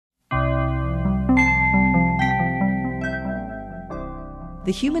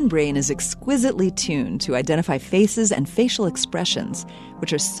The human brain is exquisitely tuned to identify faces and facial expressions,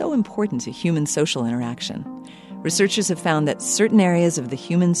 which are so important to human social interaction. Researchers have found that certain areas of the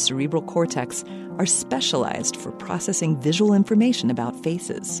human cerebral cortex are specialized for processing visual information about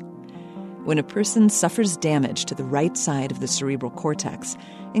faces. When a person suffers damage to the right side of the cerebral cortex,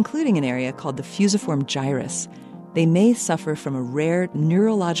 including an area called the fusiform gyrus, they may suffer from a rare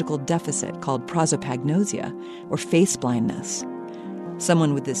neurological deficit called prosopagnosia, or face blindness.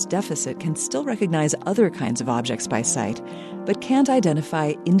 Someone with this deficit can still recognize other kinds of objects by sight, but can't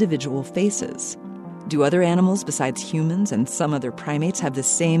identify individual faces. Do other animals besides humans and some other primates have the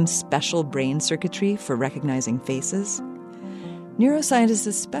same special brain circuitry for recognizing faces? Neuroscientists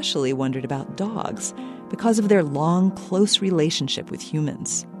especially wondered about dogs because of their long, close relationship with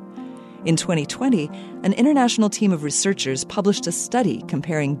humans. In 2020, an international team of researchers published a study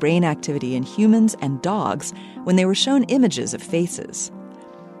comparing brain activity in humans and dogs when they were shown images of faces.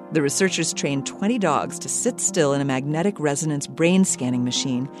 The researchers trained 20 dogs to sit still in a magnetic resonance brain scanning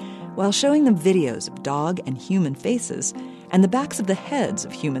machine while showing them videos of dog and human faces and the backs of the heads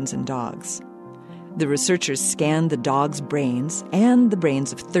of humans and dogs. The researchers scanned the dogs' brains and the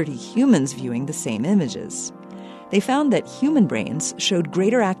brains of 30 humans viewing the same images. They found that human brains showed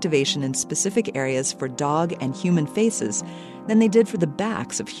greater activation in specific areas for dog and human faces than they did for the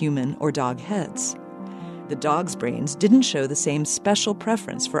backs of human or dog heads. The dog's brains didn't show the same special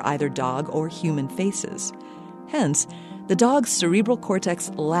preference for either dog or human faces. Hence, the dog's cerebral cortex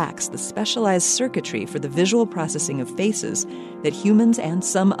lacks the specialized circuitry for the visual processing of faces that humans and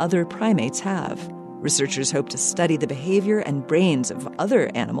some other primates have. Researchers hope to study the behavior and brains of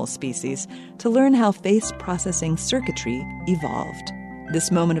other animal species to learn how face processing circuitry evolved. This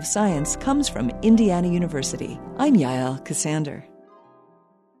moment of science comes from Indiana University. I'm Yael Cassander.